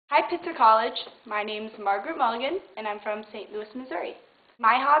Hi, Pitzer College. My name's Margaret Mulligan, and I'm from St. Louis, Missouri.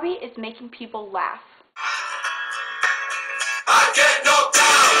 My hobby is making people laugh. I get knocked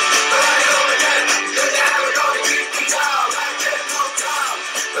down, but I get up again. You're never gonna keep me down. I get knocked down,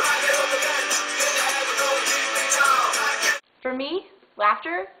 but I get up again. You're never gonna keep me down. For me,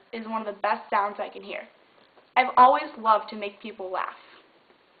 laughter is one of the best sounds I can hear. I've always loved to make people laugh.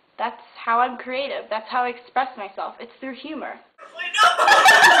 That's how I'm creative. That's how I express myself. It's through humor.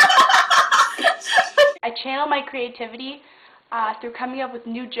 I channel my creativity through coming up with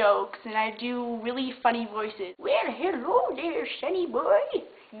new jokes, and I do really funny voices. Well, hello there, sonny boy.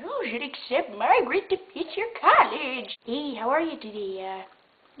 You should accept Margaret to Pitzer College. Hey, how are you today?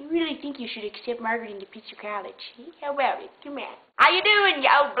 You really think you should accept Margaret into Pitzer College? Hey, how about it? Come on. How you doing, you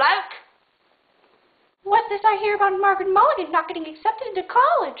old bloke? What's this I hear about Margaret Mulligan not getting accepted into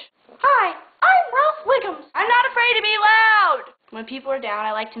college? Hi, I'm Ralph Wiggums. I'm not afraid to be loud. When people are down,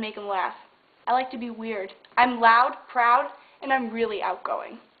 I like to make them laugh. I like to be weird. I'm loud, proud, and I'm really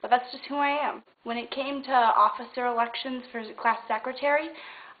outgoing. But that's just who I am. When it came to officer elections for class secretary,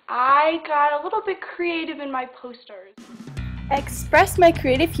 I got a little bit creative in my posters. I expressed my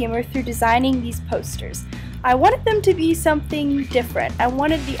creative humor through designing these posters. I wanted them to be something different. I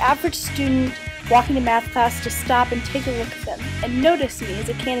wanted the average student walking to math class to stop and take a look at them and notice me as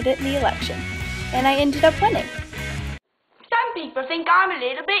a candidate in the election. And I ended up winning. Some people think I'm a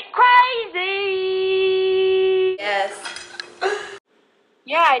little bit crazy. Yes.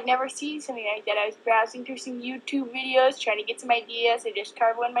 Yeah, I'd never seen something like that. I was browsing through some YouTube videos, trying to get some ideas. I just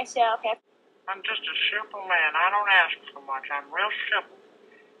carved one myself. I'm just a simple man. I don't ask for much. I'm real simple.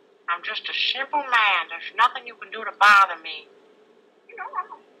 I'm just a simple man. There's nothing you can do to bother me. You know,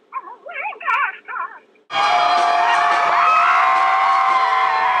 I'm a real bastard.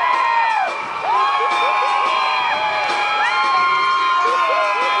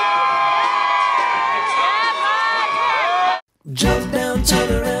 Jump down, turn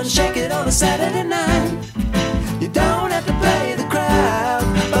around, shake it on a Saturday night. You don't have to play the crowd,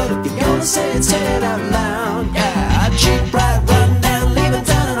 but if you're gonna say it out loud. Yeah, cheap ride, run down, leaving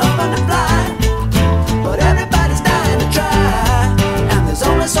town and hoping to fly. But everybody's dying to try, and there's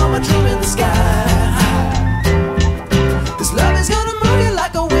only so much room in the sky. This love is gonna move you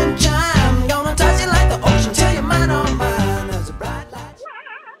like a wind chime, gonna toss you like the ocean till you're mine on mine. There's a bright light.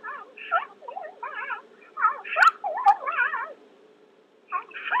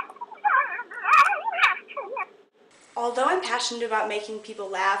 Although I'm passionate about making people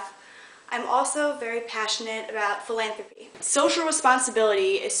laugh, I'm also very passionate about philanthropy. Social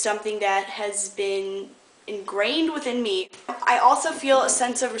responsibility is something that has been ingrained within me. I also feel a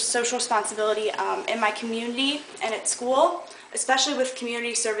sense of social responsibility in my community and at school, especially with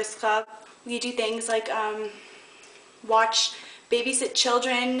Community Service Club. We do things like babysit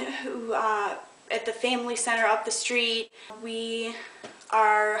children who at the family center up the street. We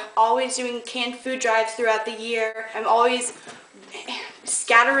are always doing canned food drives throughout the year. I'm always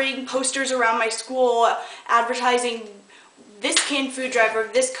scattering posters around my school advertising this canned food drive or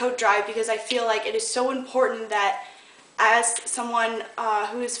this coat drive because I feel like it is so important that as someone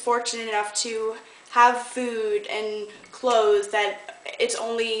who is fortunate enough to have food and clothes, that it's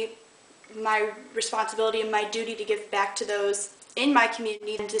only my responsibility and my duty to give back to those in my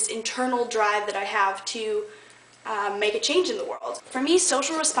community, and this internal drive that I have to make a change in the world. For me,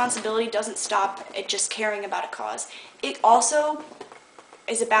 social responsibility doesn't stop at just caring about a cause. It also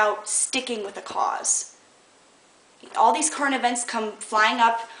is about sticking with a cause. All these current events come flying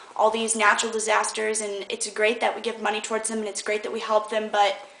up, all these natural disasters, and it's great that we give money towards them and it's great that we help them,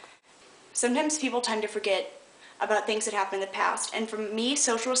 but sometimes people tend to forget about things that happened in the past. And for me,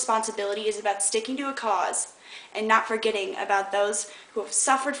 social responsibility is about sticking to a cause and not forgetting about those who have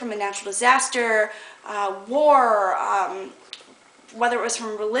suffered from a natural disaster, war, whether it was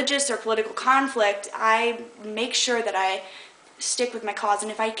from religious or political conflict. I make sure that I stick with my cause,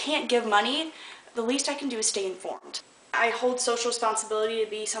 and if I can't give money, the least I can do is stay informed. I hold social responsibility to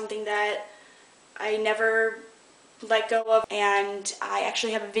be something that I never let go of, and I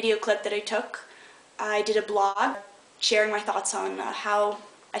actually have a video clip that I took. I did a blog sharing my thoughts on how,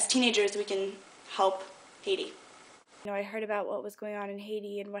 as teenagers, we can help Haiti. You know, I heard about what was going on in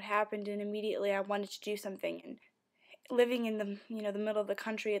Haiti and what happened, and immediately I wanted to do something. And living in the middle of the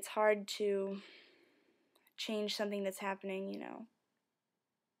country, it's hard to change something that's happening,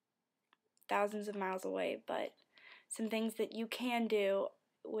 thousands of miles away. But some things that you can do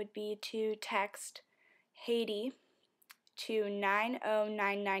would be to text Haiti to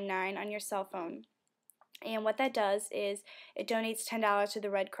 90999 on your cell phone. And what that does is it donates $10 to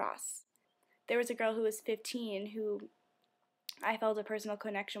the Red Cross. There was a girl who was 15 who I felt a personal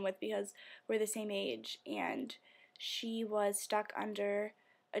connection with because we're the same age, and she was stuck under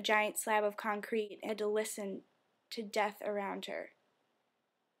a giant slab of concrete and had to listen to death around her.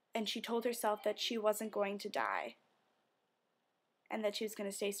 And she told herself that she wasn't going to die and that she was going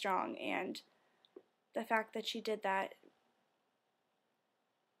to stay strong, and the fact that she did that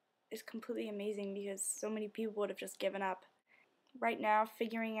is completely amazing because so many people would have just given up. Right now,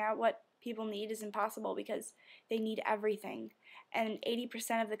 figuring out what people need is impossible because they need everything, and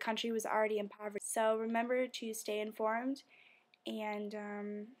 80% of the country was already impoverished. So remember to stay informed and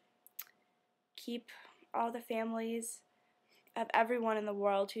keep all the families of everyone in the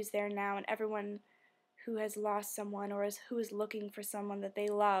world who's there now and everyone who has lost someone or who is looking for someone that they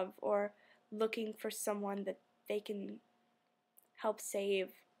love or looking for someone that they can help save.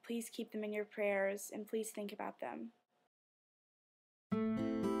 Please keep them in your prayers and please think about them.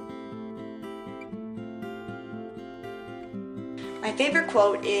 My favorite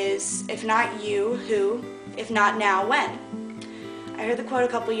quote is, "If not you, who? If not now, when?" I heard the quote a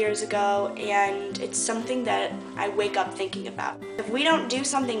couple years ago, and it's something that I wake up thinking about. If we don't do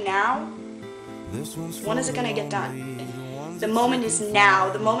something now, when is it going to get done? The moment is now.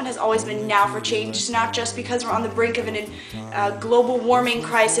 The moment has always been now for change. It's not just because we're on the brink of a global warming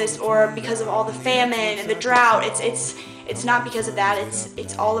crisis or because of all the famine and the drought. It's not because of that.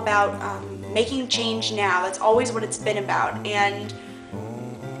 It's all about making change now. That's always what it's been about. And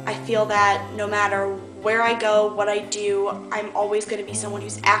I feel that no matter where I go, what I do, I'm always going to be someone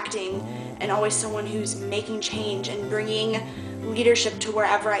who's acting and always someone who's making change and bringing leadership to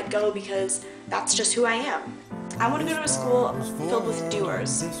wherever I go because that's just who I am. I want to go to a school filled with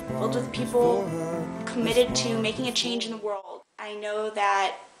doers, filled with people committed to making a change in the world. I know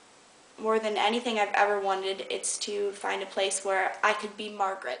that more than anything I've ever wanted, it's to find a place where I could be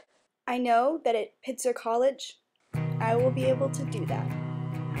Margaret. I know that at Pitzer College, I will be able to do that.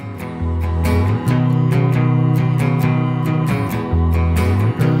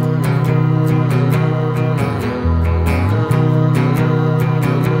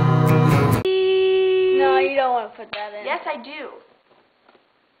 No, you don't want to put that in. Yes, I do.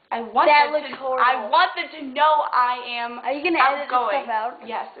 I want That them looks to. horrible. I want them to know I am. Are you gonna edit this outgoing. stuff out?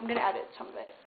 Yes, I'm gonna edit some of it.